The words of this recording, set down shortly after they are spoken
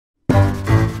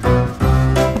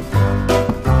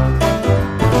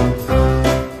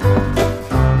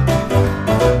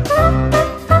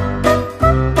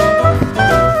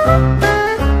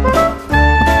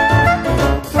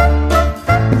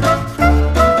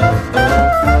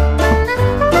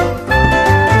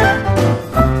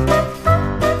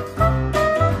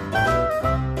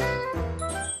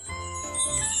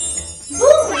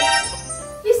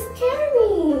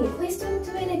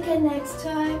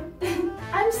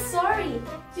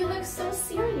You look so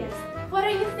serious. What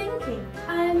are you thinking?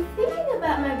 I'm thinking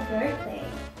about my birthday.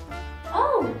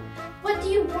 Oh, what do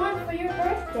you want for your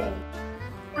birthday?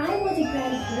 I want a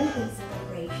grand birthday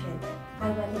celebration. I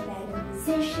want a band of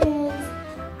musicians,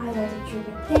 I want a troupe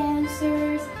of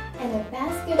dancers, and a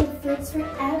basket of fruits for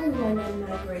everyone on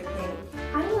my birthday.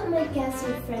 I want my guests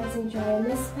and friends enjoying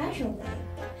this special day.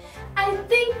 I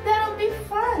think that'll be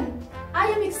fun. I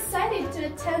am excited to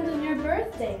attend on your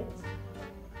birthday.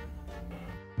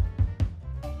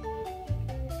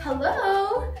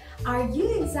 Hello! Are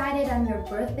you excited on your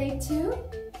birthday too?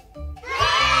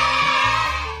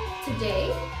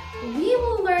 Today, we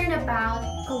will learn about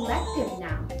collective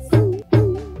nouns.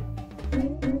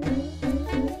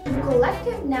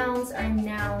 Collective nouns are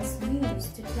nouns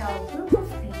used to tell a group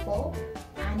of people,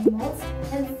 animals,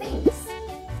 and things.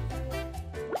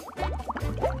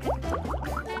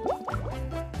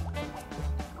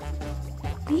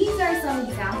 These are some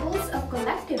examples of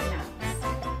collective nouns.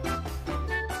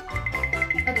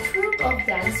 A troupe of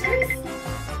dancers,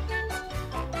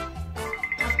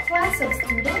 a class of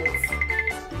students,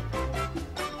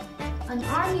 an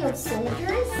army of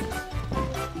soldiers,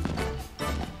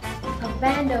 a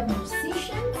band of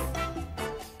musicians,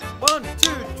 1, 2,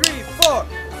 3, 4.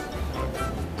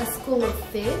 a school of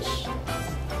fish,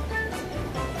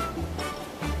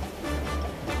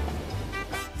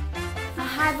 a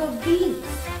hive of bees.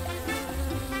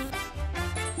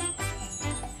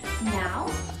 Now,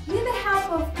 with the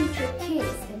help of Teacher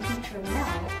Kiss and Teacher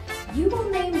Mel, you will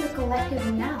name the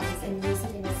collective nouns and use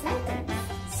it in a sentence.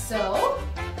 So,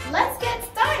 let's get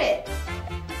started!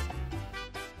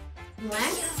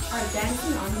 Blanks are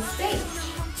dancing on the stage.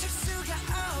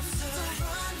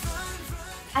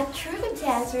 A troupe of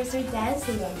dancers are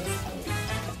dancing on this stage.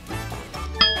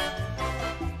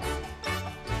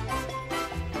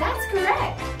 That's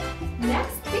correct!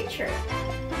 Next picture.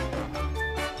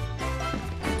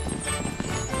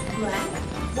 Blank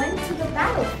went to the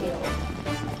battlefield.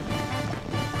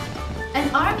 An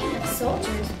army of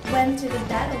soldiers went to the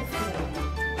battlefield.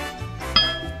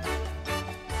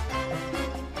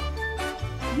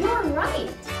 You're right!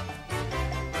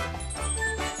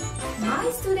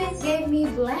 My student gave me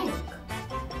blank.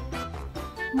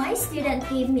 My student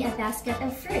gave me a basket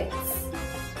of fruits.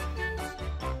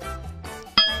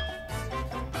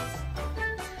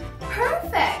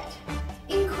 Perfect!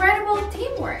 Incredible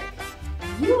teamwork!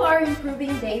 You are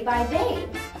improving day by day.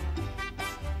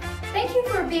 Thank you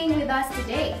for being with us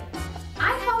today.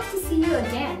 I hope to see you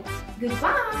again.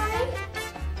 Goodbye!